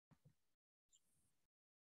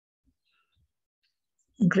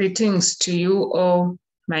Greetings to you all.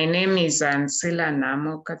 My name is Ancila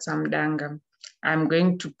Nhamo Katsamudanga. I'm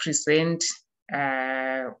going to present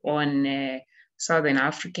on Southern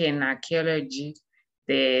African archaeology,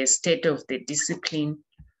 the state of the discipline.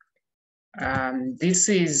 This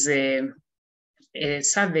is a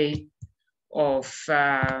survey of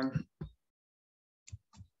the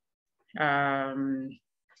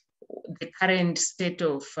current state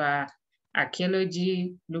of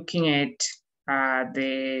archaeology, looking at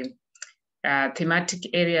the thematic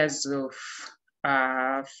areas of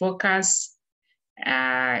focus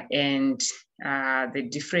and the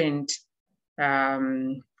different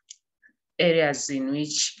areas in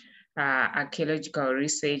which archaeological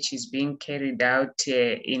research is being carried out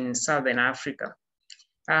in Southern Africa.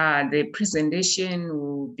 The presentation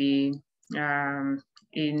will be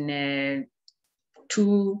in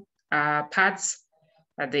two parts,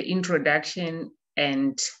 the introduction,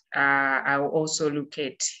 and I'll also look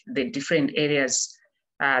at the different areas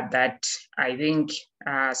that I think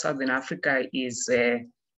Southern Africa is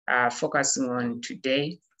focusing on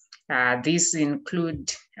today. These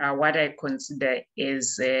include what I consider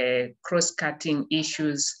as cross-cutting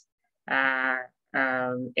issues,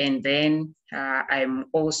 and then I'm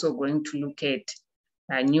also going to look at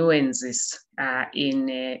nuances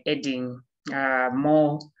in adding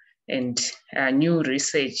more and new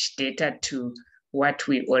research data to what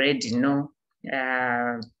we already know.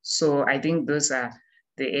 So I think those are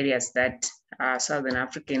the areas that Southern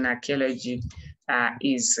African archaeology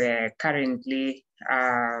is currently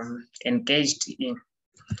engaged in.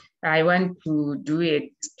 I want to do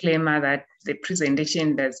a disclaimer that the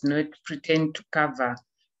presentation does not pretend to cover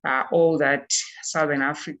all that Southern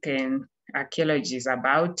African archaeology is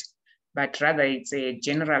about, but rather it's a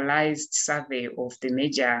generalized survey of the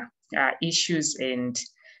major issues, and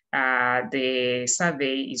the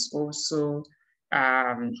survey is also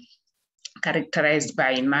characterized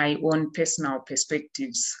by my own personal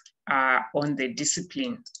perspectives on the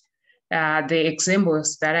discipline. The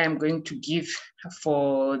examples that I'm going to give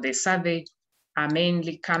for the survey are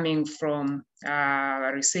mainly coming from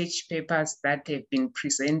research papers that have been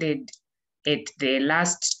presented at the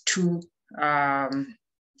last two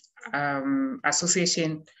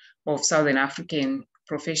Association of Southern African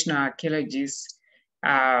Professional Archaeologists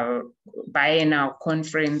biennial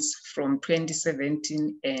conference from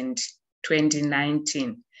 2017 and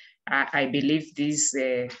 2019. I believe these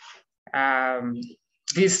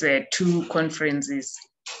two conferences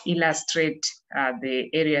illustrate the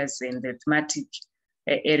areas and the thematic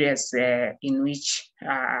areas in which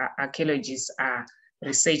archaeologists are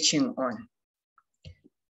researching on.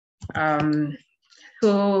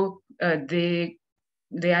 So there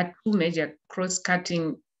are two major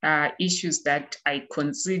cross-cutting issues that I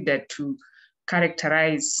consider to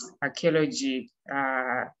characterize archaeology,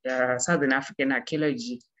 Southern African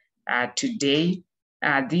archaeology today.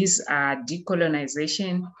 These are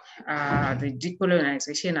decolonization, the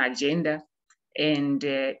decolonization agenda, and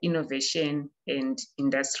innovation and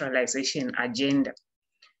industrialization agenda.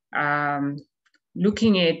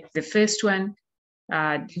 Looking at the first one,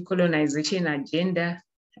 decolonization agenda,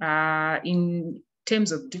 in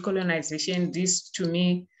terms of decolonization, this to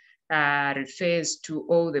me refers to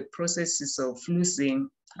all the processes of losing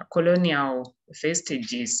colonial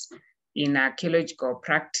vestiges in archaeological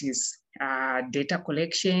practice, data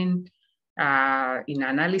collection, in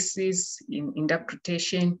analysis, in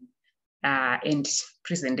interpretation, and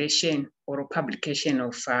presentation or publication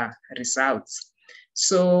of results.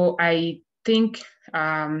 So I think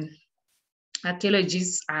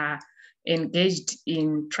archaeologists are engaged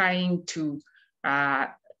in trying to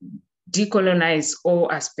decolonize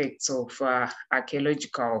all aspects of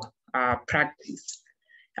archaeological practice.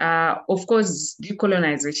 Of course,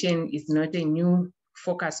 decolonization is not a new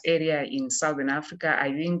focus area in Southern Africa.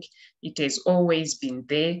 I think it has always been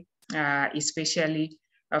there, especially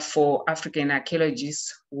for African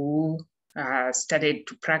archaeologists who started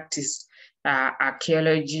to practice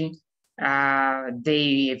archaeology.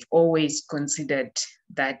 They have always considered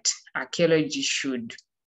that archaeology should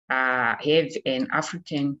have an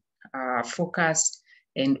African focus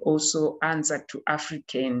and also answer to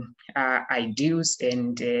African ideals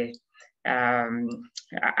and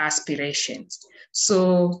aspirations.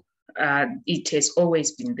 So it has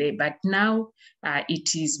always been there, but now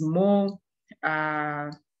it is more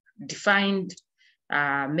defined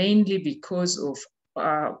mainly because of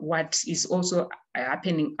what is also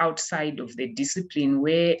happening outside of the discipline,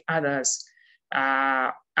 where others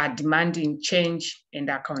are demanding change and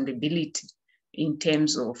accountability in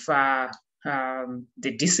terms of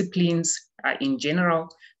the disciplines in general,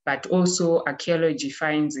 but also archaeology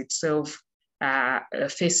finds itself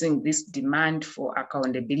facing this demand for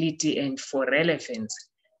accountability and for relevance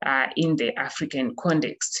in the African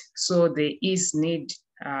context. So there is need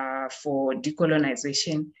for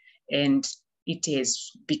decolonization, and it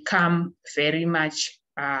has become very much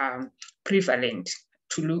prevalent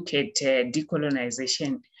to look at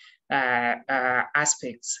decolonization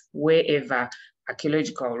aspects wherever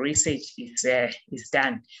archaeological research is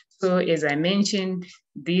done. So as I mentioned,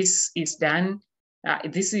 this is done.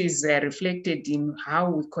 This is reflected in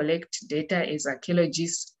how we collect data as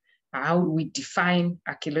archaeologists, how we define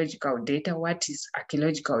archaeological data. What is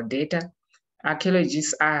archaeological data?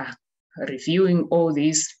 Archaeologists are reviewing all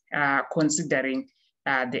this, considering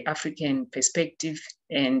the African perspective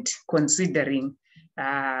and considering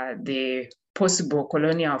the possible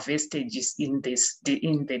colonial vestiges in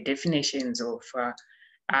the definitions of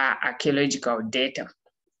archaeological data.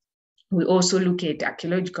 We also look at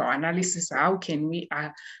archaeological analysis. How can we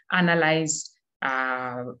analyze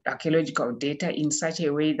archaeological data in such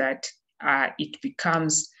a way that it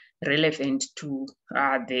becomes relevant to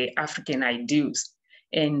the African ideals?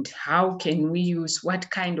 And how can we use,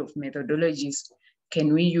 what kind of methodologies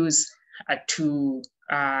can we use to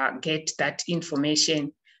get that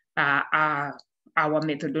information? Our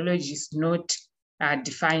methodology is not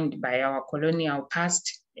defined by our colonial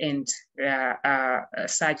past and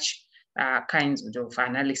such kinds of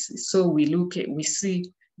analysis. So we see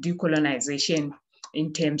decolonization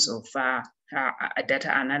in terms of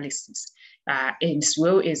data analysis, as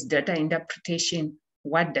well as data interpretation.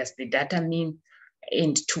 What does the data mean,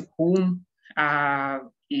 and to whom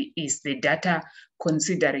is the data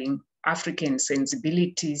considering African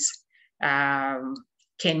sensibilities?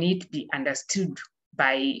 Can it be understood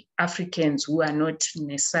by Africans who are not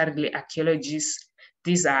necessarily archaeologists?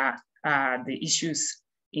 These are the issues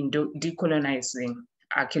in decolonizing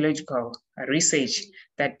archaeological research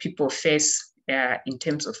that people face in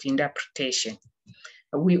terms of interpretation.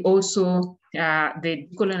 We also, the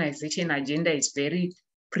decolonization agenda is very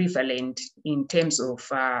prevalent in terms of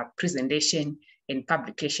presentation and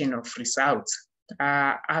publication of results.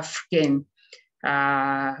 African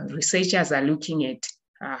researchers are looking at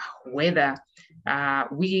whether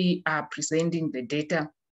we are presenting the data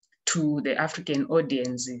to the African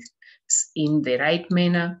audiences in the right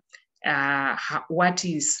manner. What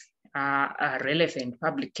is a relevant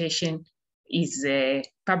publication? Is a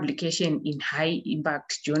publication in high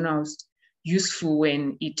impact journals useful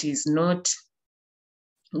when it is not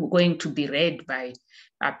going to be read by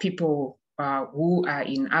people who are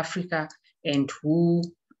in Africa and who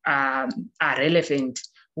are relevant,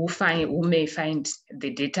 who may find the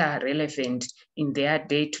data relevant in their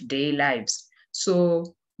day-to-day lives?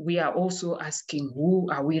 So we are also asking, who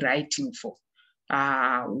are we writing for?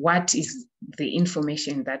 What is the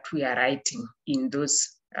information that we are writing in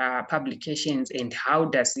those publications, and how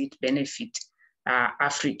does it benefit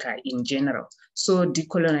Africa in general? So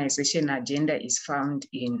decolonization agenda is found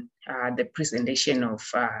in the presentation of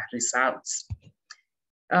results.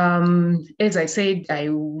 As I said, I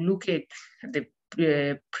will look at the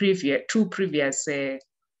two previous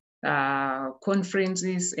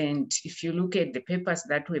conferences, and if you look at the papers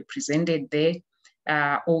that were presented there,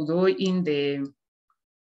 although in the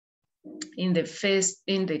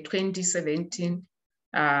 2017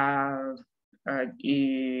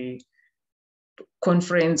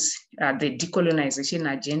 conference, the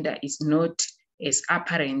decolonization agenda is not as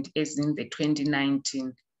apparent as in the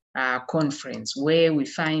 2019 conference, where we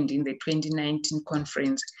find in the 2019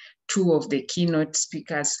 conference, two of the keynote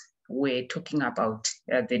speakers were talking about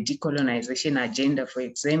the decolonization agenda. For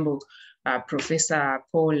example, Professor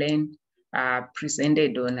Paul Len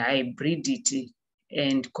presented on hybridity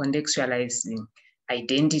and contextualizing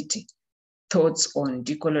identity, thoughts on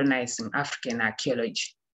decolonizing African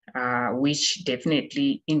archaeology, which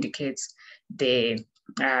definitely indicates the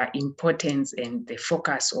importance and the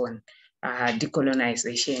focus on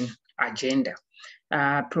decolonization agenda.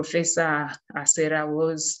 Professor Sarah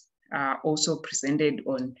was also presented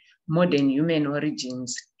on modern human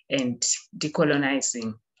origins and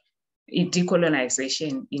decolonization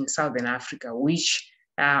in Southern Africa, which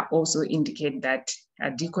also indicate that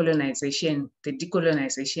the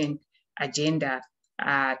decolonization agenda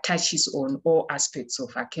touches on all aspects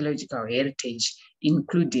of archaeological heritage,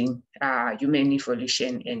 including human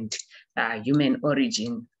evolution and human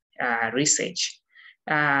origin research.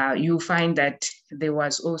 You find that there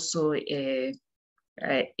was also a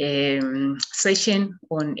session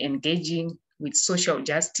on engaging with social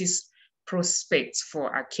justice prospects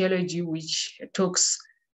for archaeology, which talks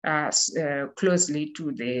closely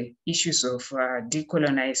to the issues of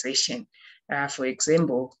decolonization. For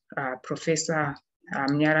example, Professor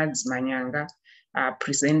Mnyaradzi Manyanga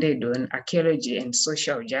presented on archaeology and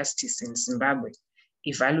social justice in Zimbabwe,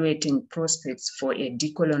 evaluating prospects for a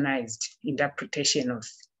decolonized interpretation of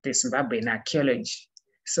the Zimbabwean archaeology.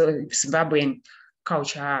 So Zimbabwe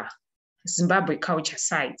culture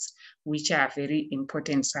sites, which are very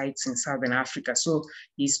important sites in Southern Africa. So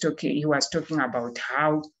he was talking about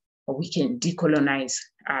how we can decolonize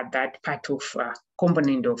that part of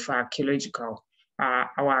component of our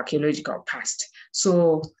archaeological past.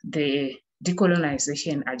 So the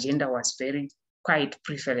decolonization agenda was quite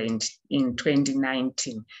prevalent in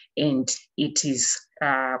 2019, and it is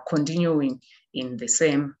continuing in the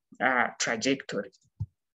same trajectory.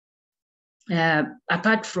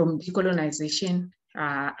 Apart from decolonization,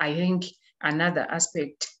 I think another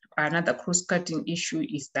aspect, another cross-cutting issue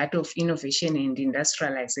is that of innovation and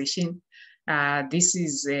industrialization. This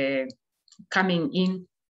is coming in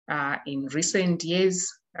recent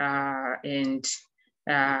years, and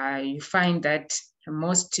you find that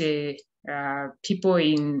most people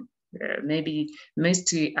in maybe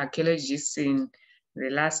most archaeologists in the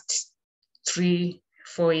last 3-4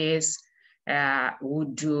 years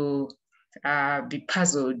would be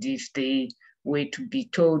puzzled if they were to be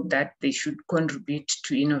told that they should contribute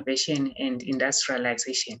to innovation and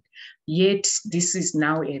industrialization. Yet this is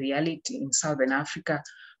now a reality in Southern Africa,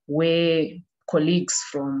 where colleagues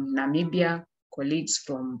from Namibia, colleagues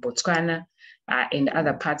from Botswana, and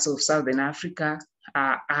other parts of Southern Africa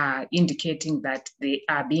are indicating that they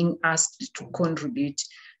are being asked to contribute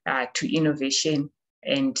to innovation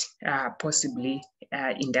and possibly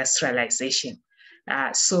industrialization.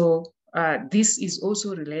 So this is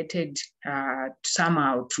also related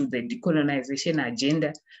somehow to the decolonization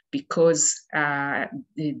agenda, because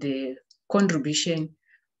the contribution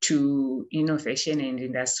to innovation and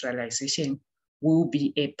industrialization will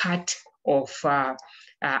be a part of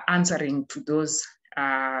answering to those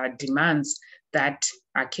demands that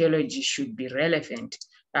archaeology should be relevant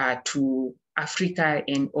to Africa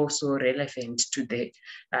and also relevant to the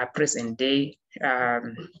present day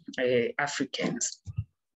Africans.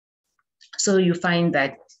 So you find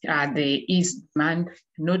that there is demand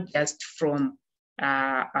not just from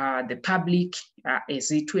the public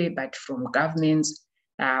as it were, but from governments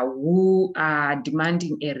who are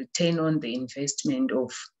demanding a return on the investment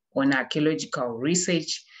on archaeological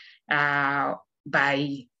research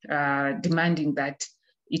by demanding that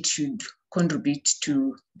it should contribute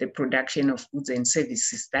to the production of goods and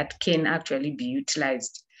services that can actually be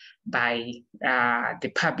utilized by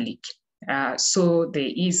the public. So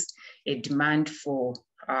there is a demand for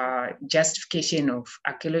justification of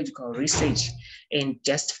archaeological research and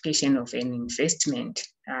justification of an investment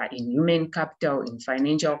in human capital, in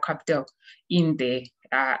financial capital, into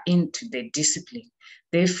the discipline.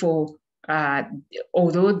 Therefore,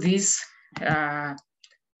 although the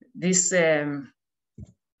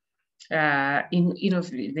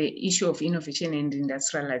issue of innovation and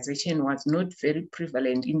industrialization was not very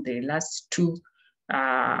prevalent in the last two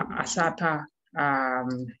ASAPA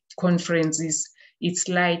conferences, it's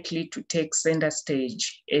likely to take center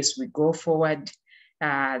stage as we go forward.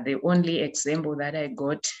 The only example that I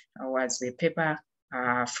got was a paper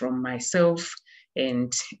from myself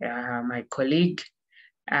and my colleague,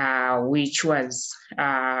 which was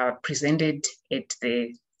presented at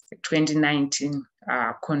the 2019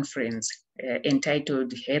 conference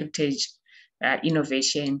entitled Heritage,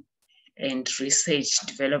 Innovation and Research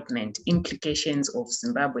Development, Implications of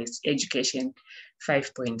Zimbabwe's Education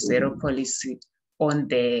 5.0 Policy on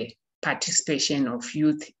the Participation of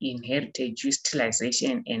Youth in Heritage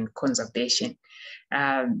Utilization and Conservation.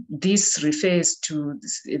 This refers to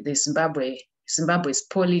the Zimbabwe's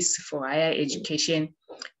policy for higher education,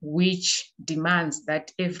 which demands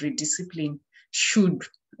that every discipline should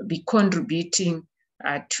be contributing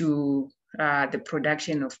to the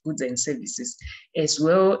production of goods and services, as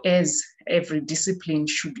well as every discipline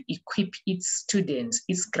should equip its students,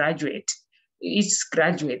 its graduates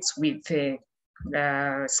with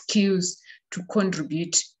skills to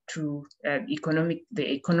contribute to the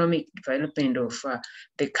economic development of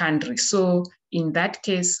the country. So in that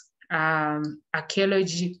case,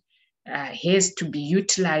 archaeology has to be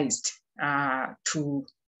utilized to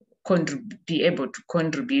be able to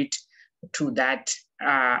contribute to that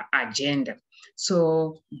agenda.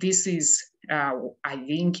 So this is, I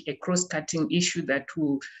think, a cross-cutting issue that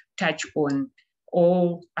will touch on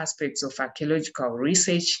all aspects of archaeological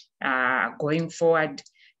research going forward.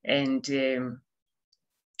 And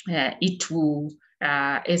it will,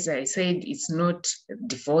 as I said, it's not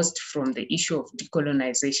divorced from the issue of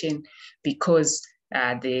decolonization, because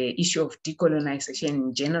the issue of decolonization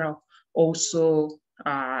in general also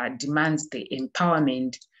demands the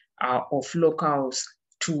empowerment of locals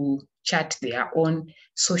to chart their own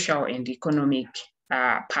social and economic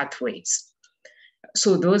pathways.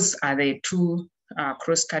 So those are the two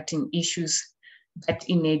cross-cutting issues. But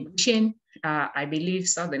in addition, I believe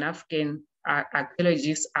Southern African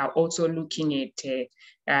archaeologists are also looking at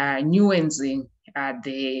nuancing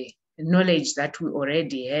the knowledge that we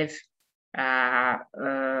already have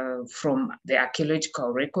from the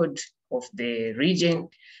archaeological record of the region.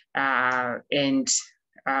 And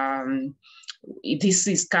this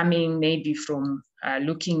is coming maybe from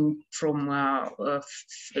looking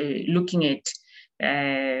at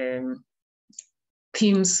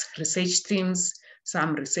themes, research themes,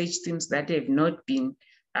 some research themes that have not been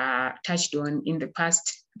touched on in the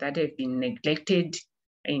past, that have been neglected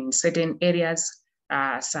in certain areas,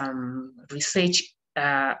 some research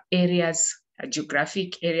areas,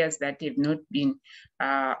 geographic areas that have not been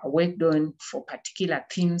worked on for particular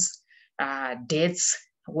themes, dates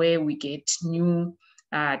where we get new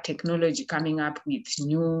technology coming up with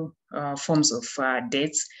new forms of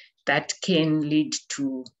dates that can lead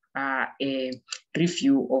to a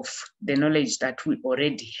review of the knowledge that we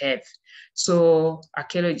already have. So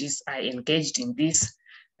archaeologists are engaged in this.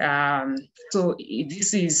 So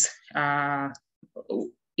this is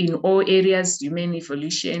in all areas: human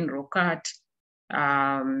evolution, rock art,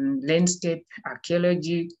 landscape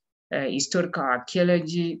archaeology, historical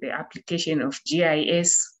archaeology, the application of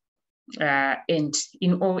GIS, and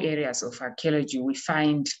in all areas of archaeology, we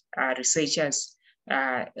find researchers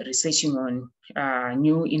researching on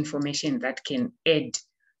new information that can add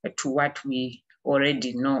to what we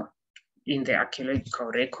already know in the archaeological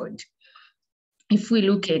record. If we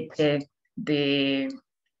look at the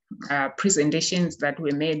presentations that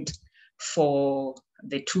were made for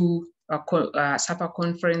the two SAPA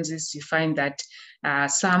conferences, you find that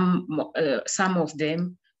some of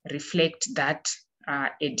them reflect that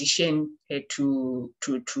addition to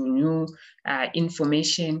new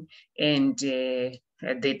information, and the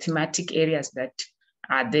thematic areas that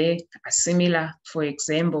are there are similar. For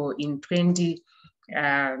example, in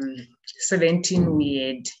 2017, we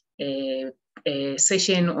had a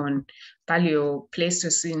session on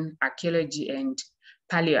Paleo-Pleistocene archaeology and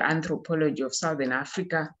paleoanthropology of Southern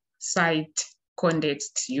Africa, site,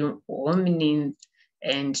 context, hominin,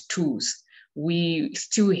 and tools. We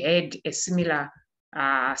still had a similar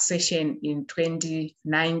session in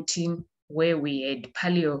 2019 where we had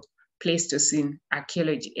Paleo-Pleistocene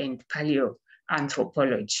archaeology and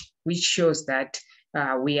paleoanthropology, which shows that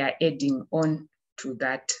we are adding on to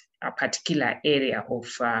that particular area of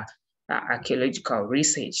archaeological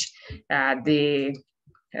research. The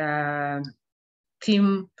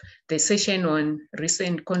theme, the session on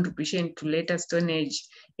recent contribution to later Stone Age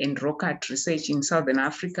and rock art research in Southern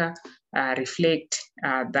Africa reflect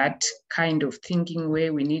that kind of thinking,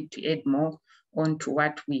 where we need to add more onto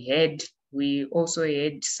what we had. We also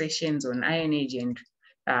had sessions on Iron Age and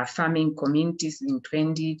farming communities in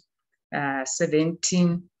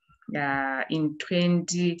 2017. In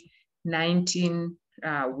 2019,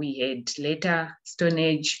 we had later Stone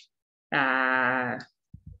Age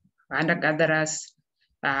hunter-gatherers.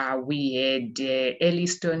 We had early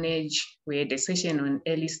Stone Age. We had a session on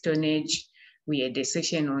early Stone Age. We had a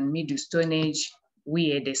session on Middle Stone Age.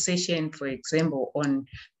 We had a session, for example, on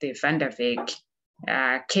the Van der Wijk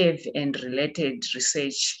cave and related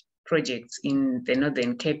research projects in the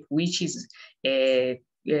Northern Cape, which is a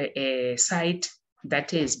site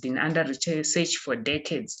that has been under research for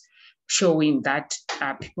decades, showing that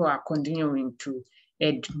people are continuing to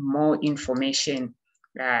add more information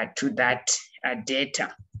to that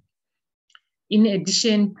data. In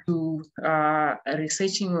addition to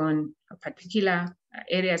researching on particular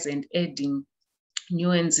areas and adding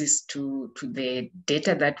nuances to the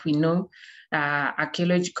data that we know,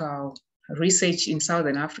 archaeological research in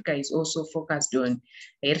Southern Africa is also focused on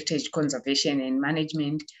heritage conservation and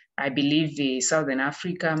management. I believe Southern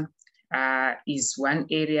Africa is one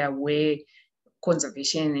area where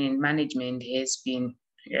conservation and management has been,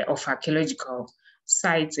 of archaeological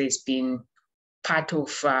sites, has been part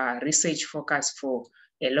of research focus for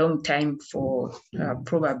a long time, for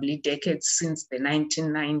probably decades, since the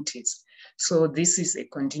 1990s. So this is a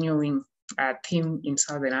continuing theme in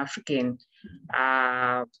Southern African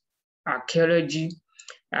archaeology,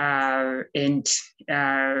 and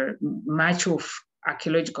much of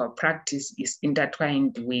archaeological practice is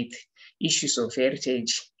intertwined with issues of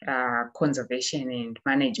heritage conservation and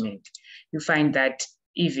management. You find that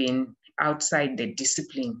even outside the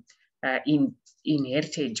discipline, in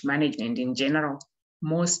heritage management in general,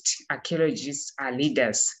 most archaeologists are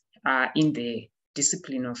leaders in the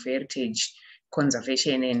discipline of heritage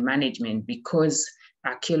conservation and management, because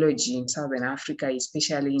archaeology in Southern Africa,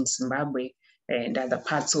 especially in Zimbabwe and other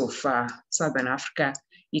parts of Southern Africa,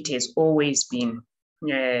 it has always been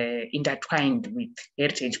intertwined with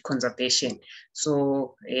heritage conservation.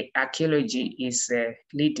 So archaeology is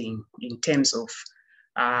leading in terms of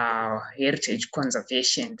heritage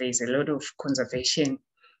conservation. There's a lot of conservation,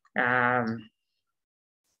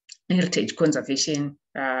 heritage conservation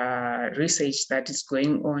research that is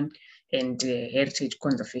going on, and heritage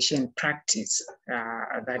conservation practice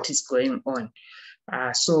that is going on.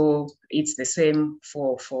 So it's the same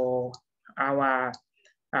for our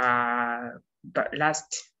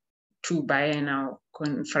last two biennial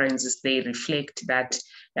conferences. They reflect that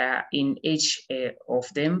in each of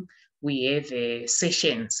them, we have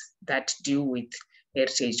sessions that deal with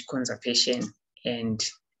heritage conservation and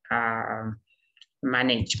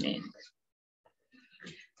management.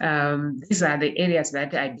 These are the areas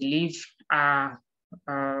that I believe are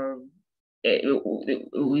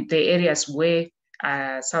with the areas where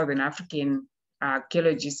Southern African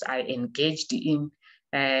archaeologists are engaged in.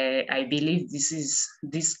 I believe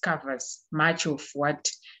this covers much of what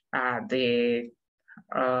the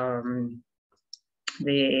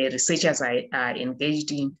researchers are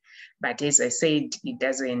engaged in, but as I said, it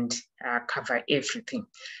doesn't cover everything.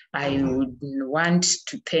 I would want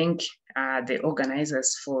to thank the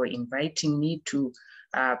organizers for inviting me to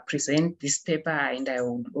present this paper, and I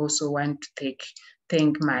would also want to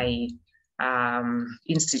thank my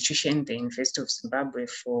institution, the University of Zimbabwe,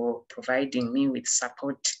 for providing me with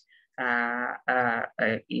support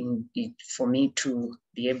for me to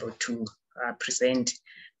be able to present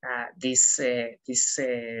this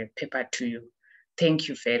paper to you. Thank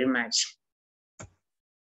you very much.